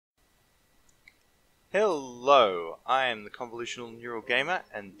Hello, I am the Convolutional Neural Gamer,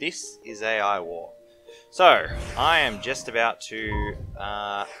 and this is AI War. So, I am just about to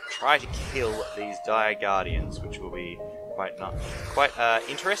try to kill these Dire Guardians, which will be quite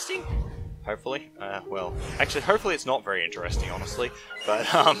interesting. Hopefully, well, actually, hopefully it's not very interesting, honestly. But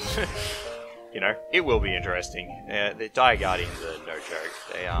you know, it will be interesting. The Dire Guardians are no joke.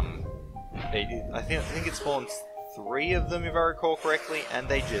 I think it spawns 3 of them if I recall correctly, and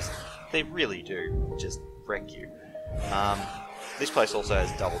they really do just wreck you. This place also has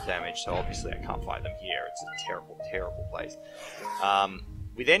double damage, so obviously I can't fight them here. It's a terrible, terrible place.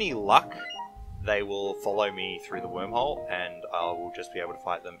 With any luck, they will follow me through the wormhole, and I will just be able to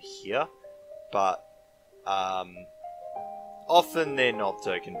fight them here. But often they're not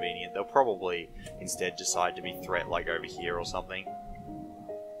so convenient. They'll probably instead decide to be threat like over here or something.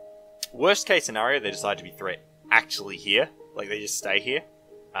 Worst case scenario, they decide to be threat actually here. Like they just stay here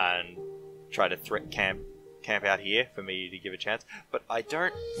and try to camp out here for me to give a chance. But I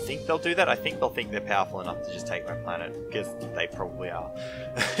don't think they'll do that. I think they'll think they're powerful enough to just take my planet, because they probably are.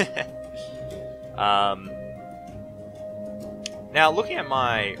 Now, looking at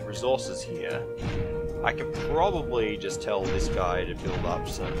my resources here, I can probably just tell this guy to build up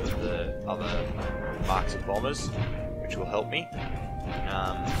some of the other marks of bombers, which will help me.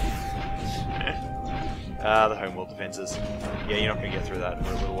 The homeworld defenses. Yeah, you're not going to get through that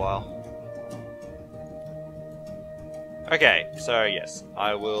for a little while. Okay, so yes,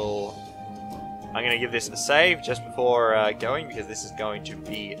 I'm going to give this a save just before going, because this is going to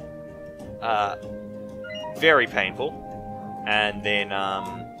be very painful. And then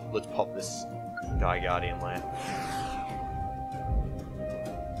let's pop this Dire Guardian land.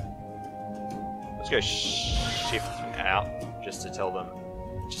 Let's go shift out just to tell them,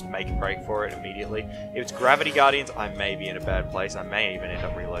 just make a break for it immediately. If it's Gravity Guardians, I may be in a bad place. I may even end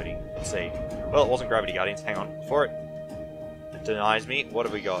up reloading. Let's see. Well, it wasn't Gravity Guardians. Hang on. Before it denies me, what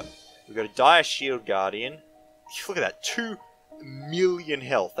have we got? We've got a Dire Shield Guardian. Look at that. 2 million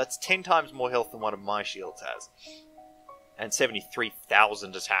health. That's 10 times more health than one of my shields has. And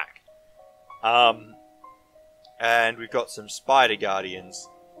 73,000 attack. And we've got some Spider Guardians,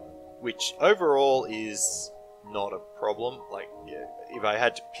 which overall is not a problem. Like, yeah, if I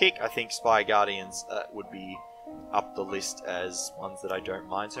had to pick, I think Spy Guardians would be up the list as ones that I don't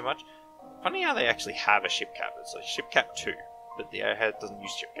mind so much. Funny how they actually have a ship cap. It's a ship cap 2, but the airhead doesn't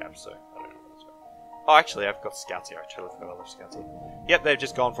use ship caps, so I don't know what's going on. Oh, actually, I've got scouts here. I totally forgot I left scouts here. Yep, they've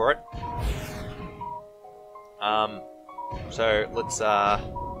just gone for it. So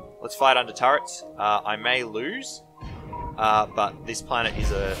let's fight under turrets. I may lose, but this planet is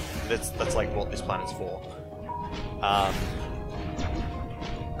that's like what this planet's for.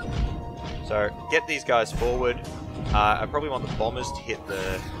 So get these guys forward. I probably want the bombers to hit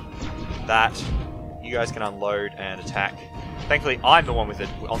that. You guys can unload and attack. Thankfully, I'm the one with it.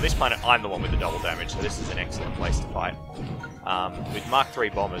 On this planet, I'm the one with the double damage, so this is an excellent place to fight. With Mark III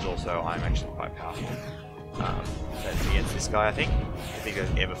bombers also, I'm actually quite powerful. That's against this guy, I think. I think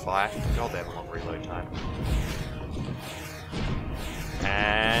they ever fire. God, they have a long reload time.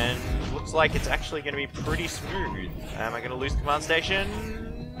 And looks like it's actually going to be pretty smooth. Am I going to lose command station?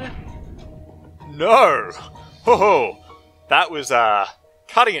 No! Ho-ho! That was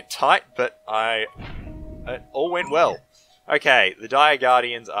cutting it tight, but it all went well. Okay, the Dire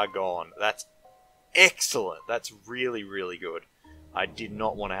Guardians are gone. That's excellent. That's really, really good. I did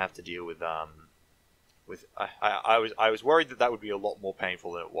not want to have to deal with I was worried that would be a lot more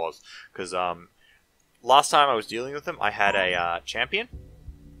painful than it was, because last time I was dealing with them, I had a champion,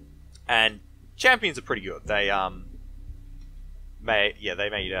 and champions are pretty good. They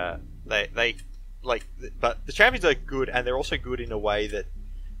but the champions are good, and they're also good in a way that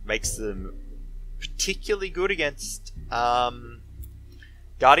makes them particularly good against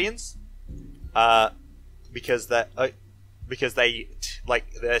guardians, because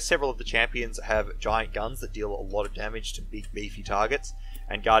several of the champions have giant guns that deal a lot of damage to big beefy targets,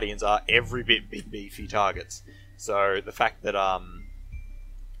 and guardians are every bit big beefy targets. So the fact that the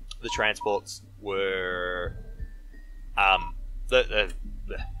transports were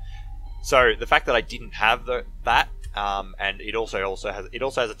so the fact that I didn't have that, and it also has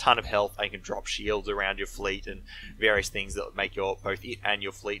a ton of health, and you can drop shields around your fleet and various things that make both it and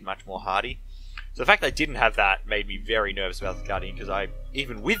your fleet much more hardy. So the fact that I didn't have that made me very nervous about the Guardian, because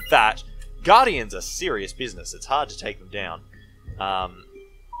even with that, Guardians are serious business. It's hard to take them down.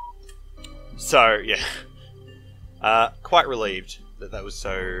 So, yeah. Quite relieved that was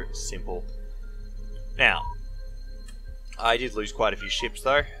so simple. Now, I did lose quite a few ships,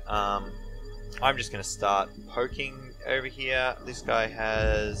 though. I'm just going to start poking over here. This guy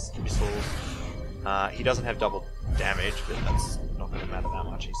has missiles. He doesn't have double damage, but that's not going to matter that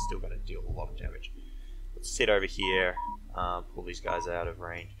much. He's still going to deal a lot of damage. Let's sit over here, pull these guys out of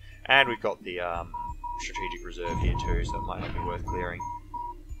range. And we've got the strategic reserve here too, so it might not be worth clearing.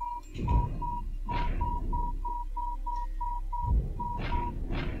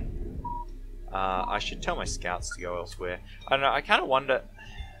 I should tell my scouts to go elsewhere. I don't know, I kind of wonder...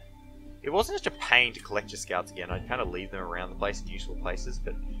 It wasn't such a pain to collect your scouts again. I'd kind of leave them around the place in useful places,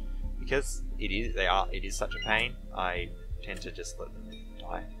 but because it is such a pain, I tend to just let them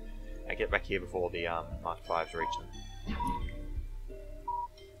die. I get back here before the Mark 5s reach them.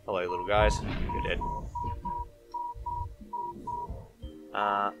 Hello, little guys. You're dead.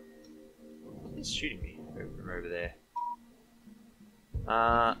 He's shooting me from over there.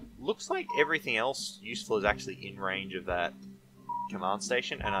 Looks like everything else useful is actually in range of that command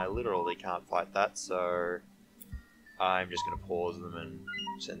station, and I literally can't fight that, so I'm just going to pause them and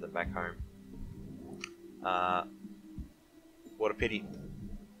send them back home. What a pity.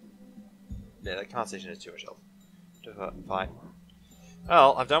 Yeah, that command station has too much health to fight.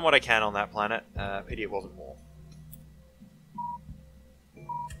 Well, I've done what I can on that planet. Pity it wasn't more.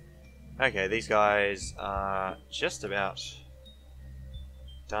 Okay, these guys are just about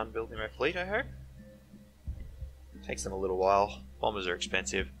done building my fleet, I hope. Takes them a little while. Bombers are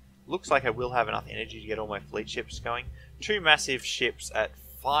expensive. Looks like I will have enough energy to get all my fleet ships going. 2 massive ships at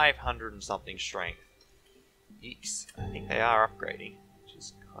 500 and something strength. Yeeks. I think they are upgrading, which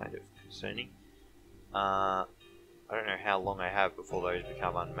is kind of concerning. I don't know how long I have before those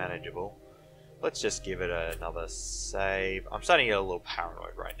become unmanageable. Let's just give it another save. I'm starting to get a little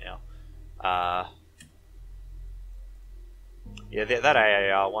paranoid right now. Yeah, that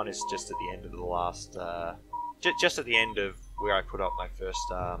AAR one is just at the end of the last... just at the end of where I put up my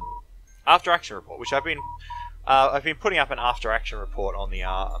first after action report, which I've been putting up an after action report on the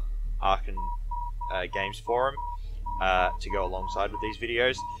Arkan Games forum to go alongside with these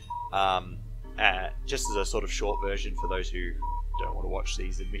videos, just as a sort of short version for those who don't want to watch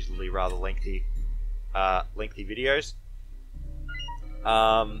these admittedly rather lengthy videos.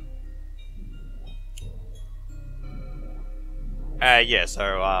 Yeah,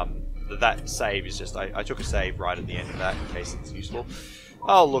 so that save is just, I took a save right at the end of that in case it's useful.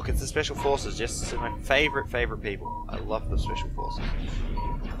 Oh look, it's the Special Forces, just my favourite people. I love the Special Forces.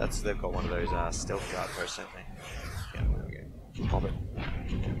 They've got one of those stealth guard posts, don't they? Yeah, there we go. Pop it.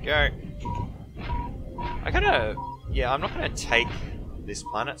 There we go. Yeah, I'm not gonna take this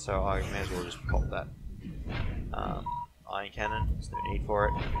planet, so I may as well just pop that iron cannon. There's no need for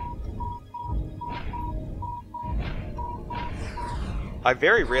it. I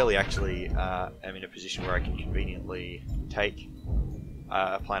very rarely actually am in a position where I can conveniently take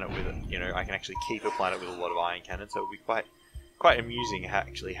a planet with it. You know, I can actually keep a planet with a lot of iron cannons, so it would be quite amusing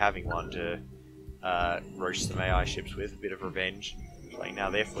actually having one to roast some AI ships with. A bit of revenge. Like now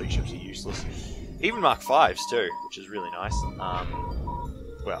their fleet ships are useless. Even Mark 5s too, which is really nice.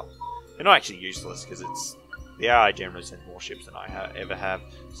 Well, they're not actually useless because it's the AI generally sends more ships than I ever have,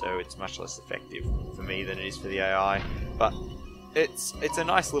 so it's much less effective for me than it is for the AI. But it's a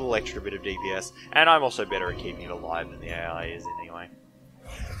nice little extra bit of DPS, and I'm also better at keeping it alive than the AI is anyway.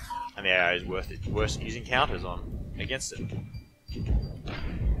 And the AI is worse at using counters on against it.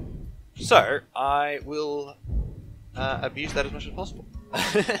 So I will abuse that as much as possible.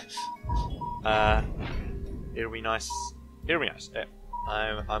 It'll be nice. It'll be nice. Yeah.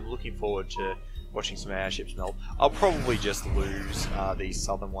 I'm looking forward to watching some AI ships melt. I'll probably just lose these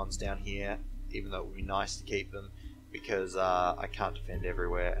southern ones down here, even though it would be nice to keep them, because I can't defend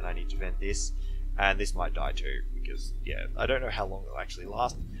everywhere and I need to defend this, and this might die too, because yeah, I don't know how long they'll actually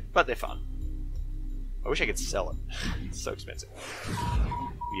last, but they're fun. I wish I could sell it. It's so expensive.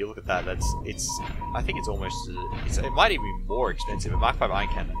 You look at that, I think it's almost, it might even be more expensive. A Mark 5 Iron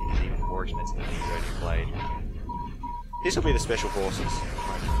Cannon I think is even more expensive than the Exodian Blade. This will be the Special Forces.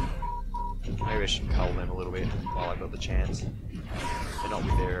 Maybe I should cull them a little bit while I've got the chance. They're not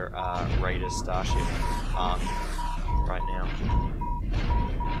with their Raider Starship army right now.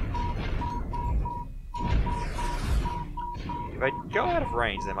 If I go out of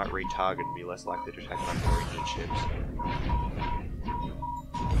range, they might retarget and be less likely to attack my more injured ships.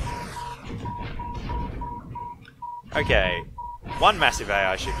 Okay, one massive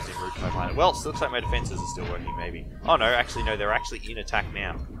AI ship is en route to my planet. Well, it looks like my defences are still working, maybe. Oh no, actually no, they're actually in attack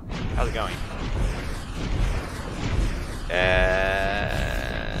now. How's it going?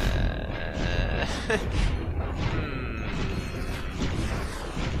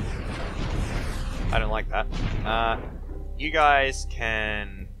 I don't like that. You guys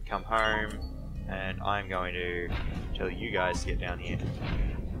can come home, and I'm going to tell you guys to get down here.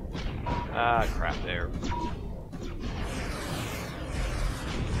 Ah, crap, they're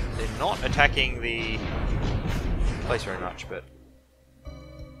not attacking the place very much, but...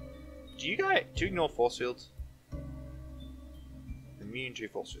 Do you ignore force fields? Immune to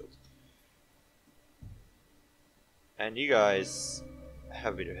force fields. And you guys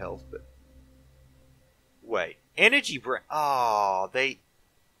have a bit of health, but... Wait. Energy breath. Oh, they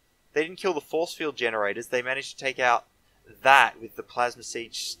didn't kill the force field generators. They managed to take out that with the plasma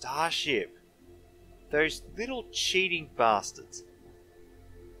siege starship. Those little cheating bastards.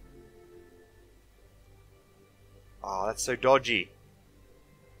 Oh, that's so dodgy.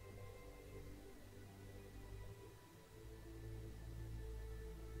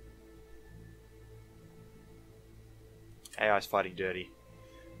 AI's fighting dirty.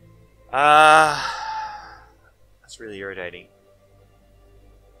 That's really irritating.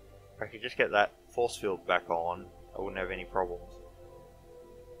 If I could just get that force field back on, I wouldn't have any problems.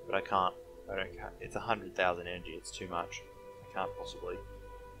 But I can't. It's 100,000 energy. It's too much. I can't possibly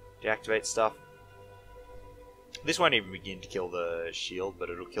deactivate stuff. This won't even begin to kill the shield, but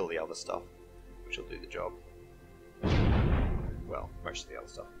it'll kill the other stuff, which will do the job. Well, most of the other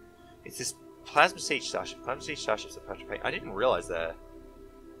stuff. It's this plasma siege starship. Plasma siege starships are such a pain. I didn't realize that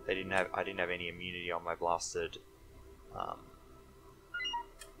I didn't have any immunity on my blasted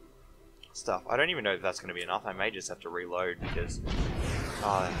stuff. I don't even know if that's going to be enough. I may just have to reload because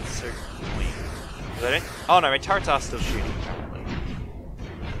that's so annoying. Oh no, my turrets are still shooting apparently.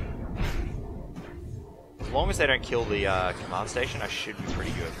 As long as they don't kill the command station, I should be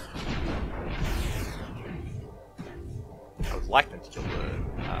pretty good. I would like them to kill the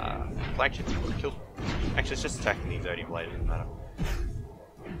flagship. Actually, it's just attacking the Exodian Blade. It doesn't matter.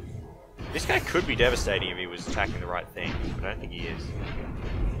 This guy could be devastating if he was attacking the right thing, but I don't think he is.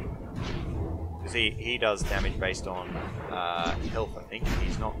 Because he does damage based on health, I think.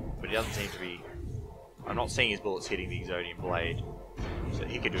 He's not, but he doesn't seem to be. I'm not seeing his bullets hitting the Exodian Blade, so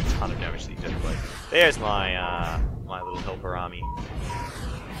he could do a ton of damage to the Exodian Blade. There's my my little helper army.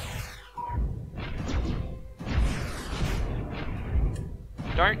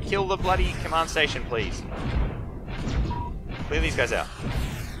 Don't kill the bloody command station, please. Clear these guys out.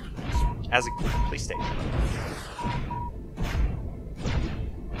 As a please stay.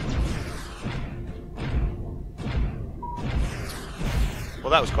 Well,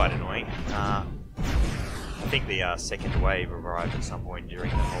 that was quite annoying. I think the second wave arrived at some point during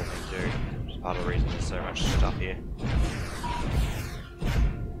the whole thing too, which is part of the reason there's so much stuff here.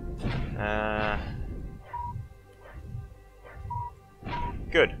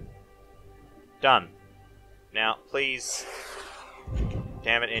 Good. Done. Now, please,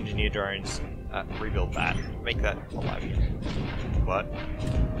 damn it, engineer drones, rebuild that. Make that alive again. What?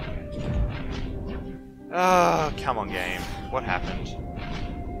 Oh, come on, game. What happened?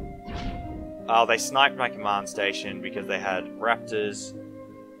 Oh, they sniped my command station because they had raptors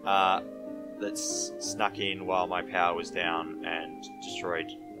that snuck in while my power was down and destroyed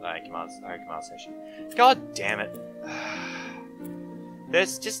my command station. God damn it.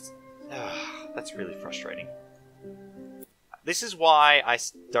 There's just... that's really frustrating. This is why I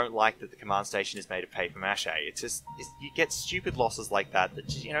don't like that the command station is made of paper mache. It's just... you get stupid losses like that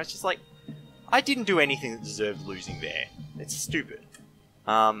just, you know, it's just like... I didn't do anything that deserved losing there. It's stupid.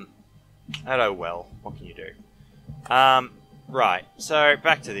 Oh well, what can you do? Right, so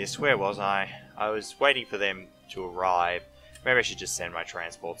back to this. Where was I? I was waiting for them to arrive. Maybe I should just send my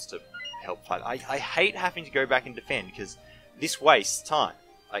transports to help fight. I hate having to go back and defend because this wastes time.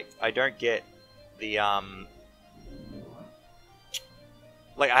 I don't get the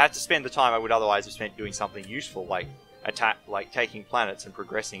like I have to spend the time I would otherwise have spent doing something useful, like taking planets and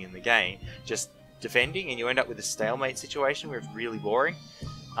progressing in the game, just defending, and you end up with a stalemate situation where it's really boring.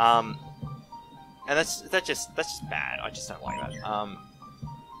 And that's just bad. I just don't like that.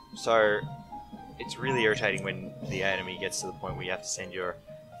 So it's really irritating when the enemy gets to the point where you have to send your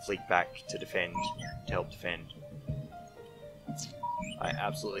fleet back to defend, to help defend. I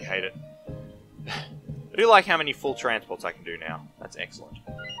absolutely hate it. I do like how many full transports I can do now. That's excellent.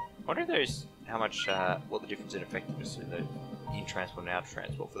 I wonder if those, how much, what the difference in effectiveness in transport and out of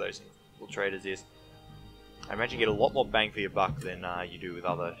transport for those full traders is. I imagine you get a lot more bang for your buck than you do with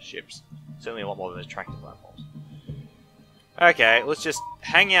other ships. Certainly a lot more than those tracking platforms. Okay, let's just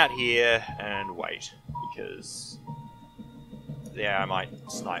hang out here and wait, because yeah, I might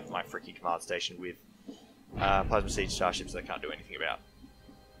snipe my freaking command station with plasma siege starships that I can't do anything about.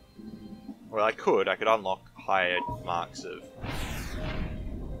 Well, I could unlock higher marks of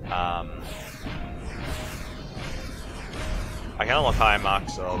I can unlock higher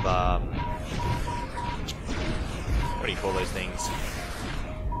marks of what do you call those things?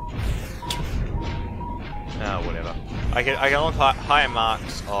 whatever. I can unlock higher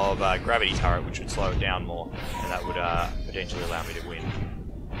marks of gravity turret, which would slow it down more, and that would potentially allow me to win.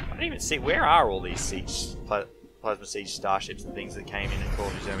 I don't even see, where are all these siege, plasma siege starships and things that came in and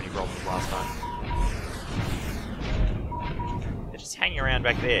caused me so many problems last time? They're just hanging around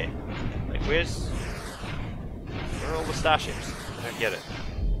back there. Like, where are all the starships? I don't get it.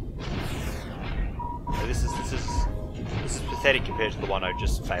 So this is pathetic compared to the one I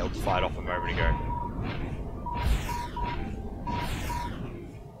just failed to fight off a moment ago.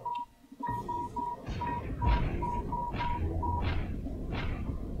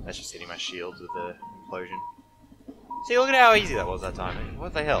 That's just hitting my shields with the implosion. See, look at how easy that was that time.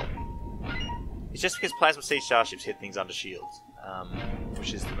 What the hell? It's just because plasma siege starships hit things under shields,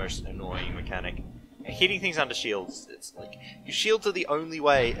 which is the most annoying mechanic. Hitting things under shields, it's like, your shields are the only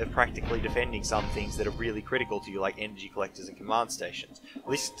way of practically defending some things that are really critical to you, like energy collectors and command stations. At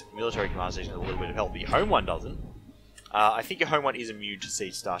least military command stations have a little bit of help, but your home one doesn't. I think your home one is immune to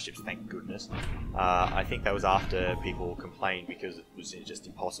siege starships, thank goodness. I think that was after people complained because it was just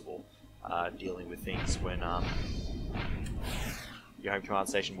impossible dealing with things when your home command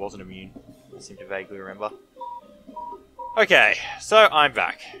station wasn't immune. I seem to vaguely remember. Okay, so I'm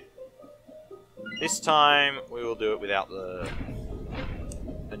back. This time we will do it without the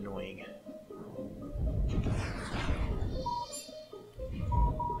annoying.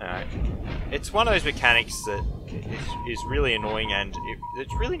 Alright. It's one of those mechanics that is really annoying, and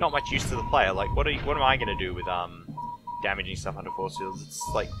it's really not much use to the player. Like, what am I going to do with damaging stuff under force fields? It's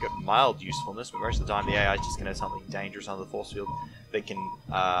like got mild usefulness, but most of the time the AI is just going to have something dangerous under the force field that can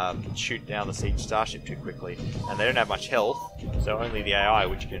shoot down the siege starship too quickly. And they don't have much health, so only the AI,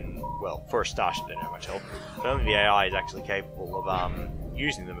 which can, well, for a starship they don't have much health, but only the AI is actually capable of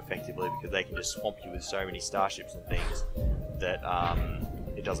using them effectively, because they can just swamp you with so many starships and things that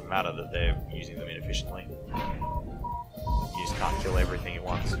it doesn't matter that they're using them inefficiently. You just can't kill everything at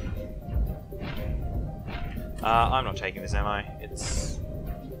once. I'm not taking this, am I? It's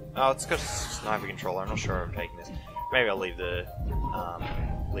got a sniper controller. I'm not sure I'm taking this. Maybe I'll leave the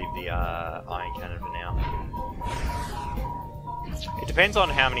iron cannon for now. It depends on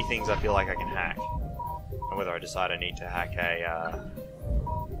how many things I feel like I can hack, and whether I decide I need to hack a.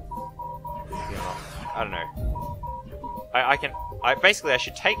 I don't know. Basically I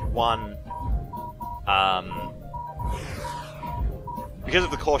should take one. Because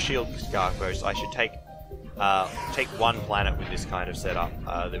of the core shield outpost, I should take one planet with this kind of setup,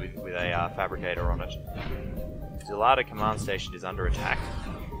 with a fabricator on it. Zilada command station is under attack.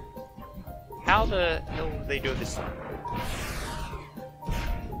 How the hell did they do it this time?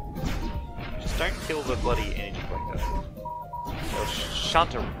 Just don't kill the bloody energy collector. Or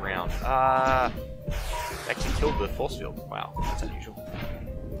shunt around. Actually killed the force field. Wow, that's unusual.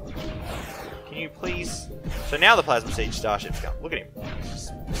 Can you please... So now the plasma siege starship's come. Look at him.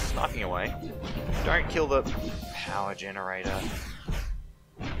 Just sniping away. Don't kill the power generator.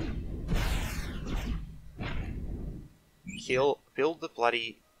 Build the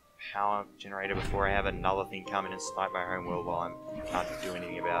bloody power generator before I have another thing come in and snipe my home world while I can't do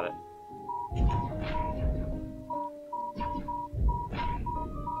anything about it.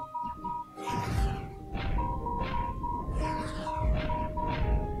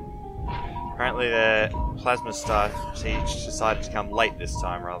 Apparently the plasma star siege decided to come late this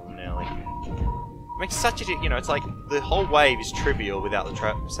time rather than early. It makes such a, it's like the whole wave is trivial without the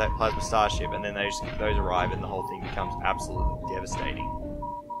plasma starship, and then those arrive and the whole thing becomes absolutely devastating.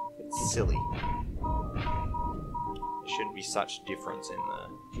 It's silly. There shouldn't be such difference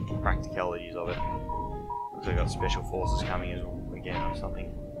in the practicalities of it. Looks like I've got special forces coming again or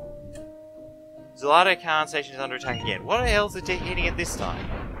something. Zilada command station is under attack again. What the hell is it hitting it this time?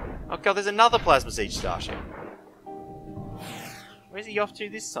 Oh god, there's another plasma siege starship. Where's he off to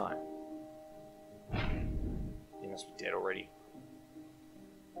this time? He must be dead already.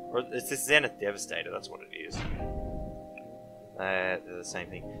 Or it's this Zenith Devastator, that's what it is. They're the same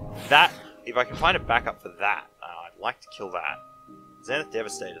thing. That, if I can find a backup for that, I'd like to kill that. Zenith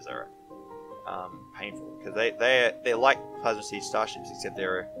Devastators are painful, because they're like plasma siege starships, except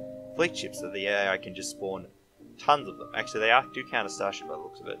they're fleet ships, so the AI can just spawn tons of them. Actually, they do count a starship by the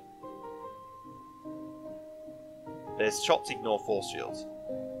looks of it. Their shots ignore force fields.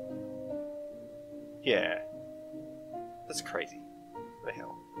 Yeah. That's crazy. What the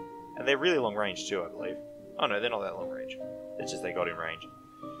hell? And they're really long range too, I believe. Oh no, they're not that long range. It's just they got in range.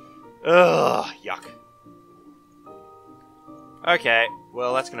 Ugh, yuck. Okay,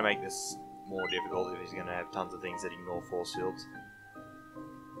 well that's going to make this more difficult if he's going to have tons of things that ignore force fields.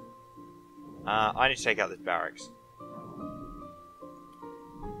 I need to take out this barracks.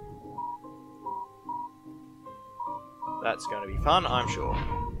 That's going to be fun, I'm sure.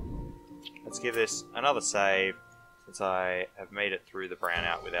 Let's give this another save, since I have made it through the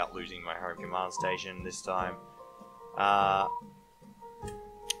brownout without losing my home command station this time.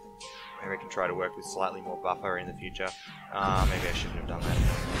 Maybe I can try to work with slightly more buffer in the future. Maybe I shouldn't have done that.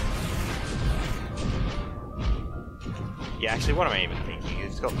 Yeah, actually, what am I even thinking?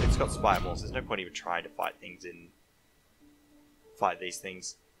 It's got spire balls. There's no point even trying to fight these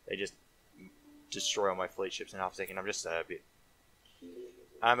things. They just destroy all my fleet ships in half a second.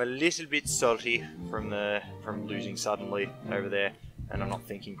 I'm a little bit salty from losing suddenly over there, and I'm not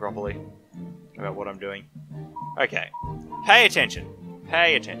thinking properly about what I'm doing. Okay, pay attention.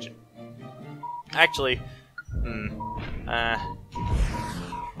 Pay attention. Actually,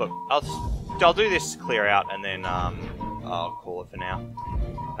 look, I'll do this clear out, and then I'll call it for now.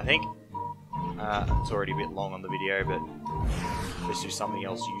 I think it's already a bit long on the video, but let's do something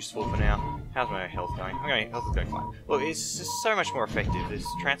else useful for now. How's my health going? Okay, health is going fine. Look, it's just so much more effective. These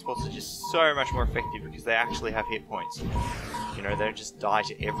transports are just so much more effective because they actually have hit points. You know, they don't just die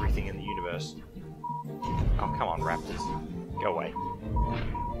to everything in the universe. Oh, come on, raptors. Go away.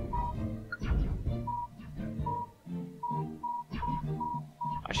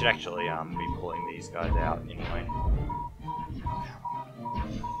 I should actually be pulling these guys out anyway.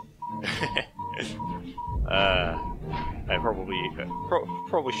 I probably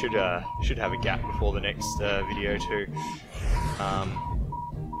should have a gap before the next video too.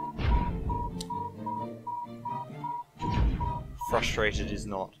 Frustrated is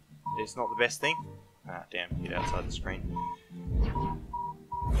not the best thing. Ah, damn! Get outside the screen.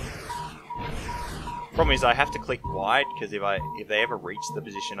 Problem is, I have to click wide because if they ever reach the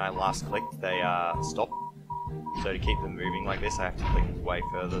position I last clicked, they stop. So to keep them moving like this, I have to click way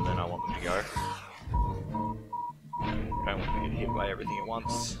further than I want them to go. I don't want to get hit by everything at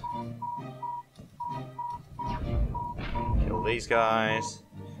once. Kill these guys.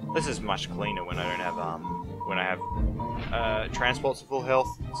 This is much cleaner when I don't have when I have transports at full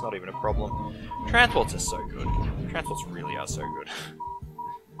health. It's not even a problem. Transports are so good. Transports really are so good.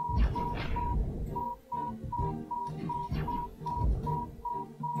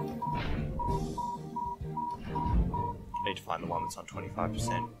 I need to find the one that's on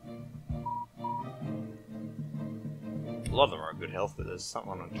 25%. A lot of them are at good health, but there's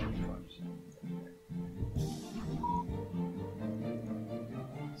someone on 25%.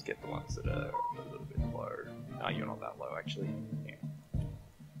 Let's get the ones that are a little bit low. No, you're not that low, actually. Yeah.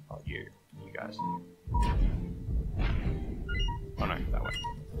 Oh, you guys. Oh no, that way.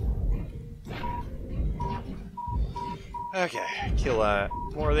 Okay, kill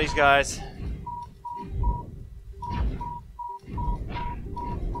more of these guys.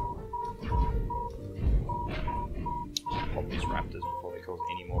 Pop these raptors before they cause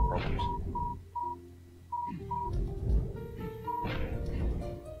any more problems.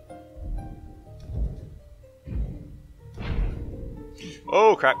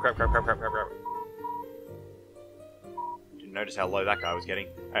 Oh crap. Didn't notice how low that guy was getting.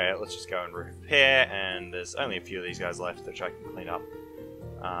 Alright, let's just go and repair, and there's only a few of these guys left which I can clean up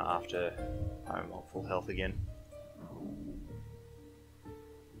after I'm on full health again.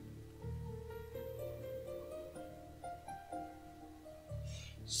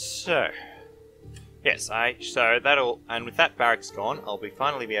 So, yes, and with that barracks gone, I'll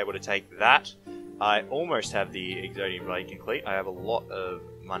finally be able to take that. I almost have the Exodian Blade complete. I have a lot of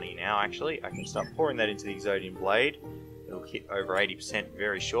money now, actually. I can start pouring that into the Exodian Blade. It'll hit over 80%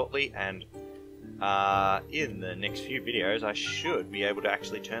 very shortly, and in the next few videos, I should be able to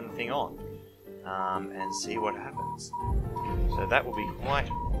actually turn the thing on and see what happens. So that will be quite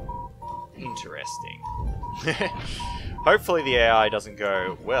interesting. Hopefully the AI doesn't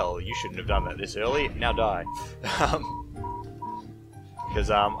go, well, you shouldn't have done that this early, now die. Because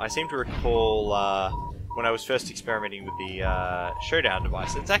I seem to recall when I was first experimenting with the showdown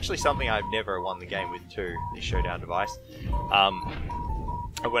device. It's actually something I've never won the game with too, the showdown device.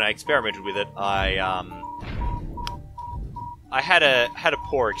 When I experimented with it, I had a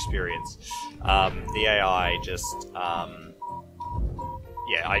poor experience. The AI just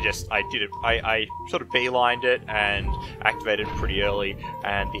yeah, I did it. I sort of beelined it and activated it pretty early,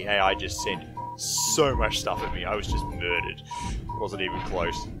 and the AI just sent so much stuff at me. I was just murdered. Wasn't even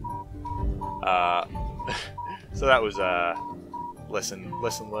close. So that was a lesson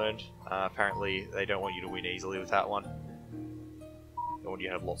learned. Apparently, they don't want you to win easily with that one. They want you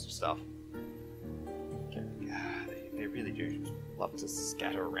to have lots of stuff. Okay. They really do love to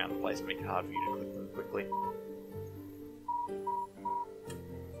scatter around the place and make it hard for you to click them quickly.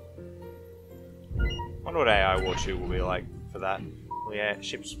 I wonder what AI War 2 will be like for that. Will the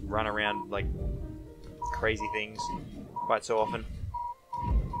ships run around like crazy things? quite so often.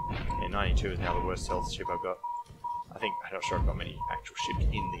 Yeah, 92 is now the worst health ship I've got. I'm not sure I've got many actual ships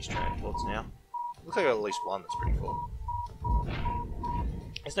in these transports now. Looks like I've got at least one that's pretty full.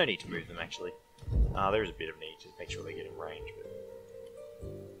 There's no need to move them, actually. There is a bit of need to make sure they get in range, but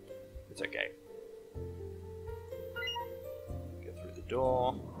it's okay. Go through the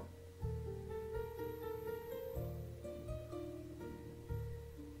door.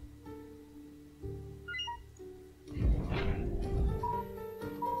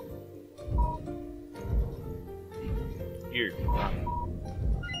 You.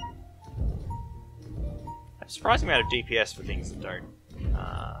 A surprising amount of DPS for things that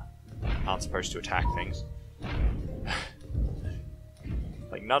aren't supposed to attack things.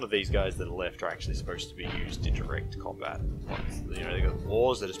 Like, none of these guys that are left are actually supposed to be used in direct combat. You know, they've got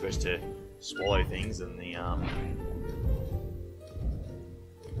wars that are supposed to swallow things, and the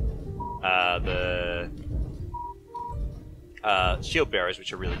shield bearers,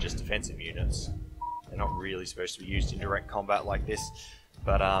 which are really just defensive units. They're not really supposed to be used in direct combat like this,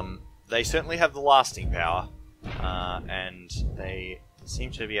 but they certainly have the lasting power, and they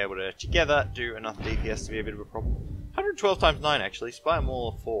seem to be able to, together, do enough DPS to be a bit of a problem. 112 times 9, actually. Spy them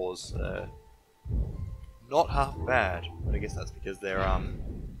all 4s. Not half bad, but I guess that's because they're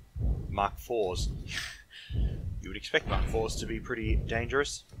Mark 4s. You would expect Mark 4s to be pretty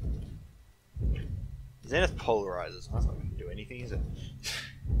dangerous. Zenith polarizers. That's not going to do anything, is it?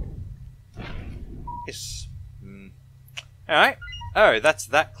 Yes. Alright. Oh, that's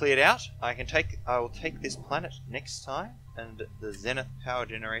that cleared out. I will take this planet next time, and the Zenith power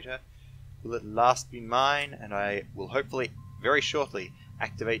generator will at last be mine, and I will hopefully, very shortly,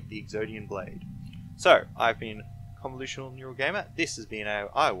 activate the Exodian Blade. So, I've been Convolutional Neural Gamer, this has been our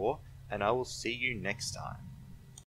iWar, and I will see you next time.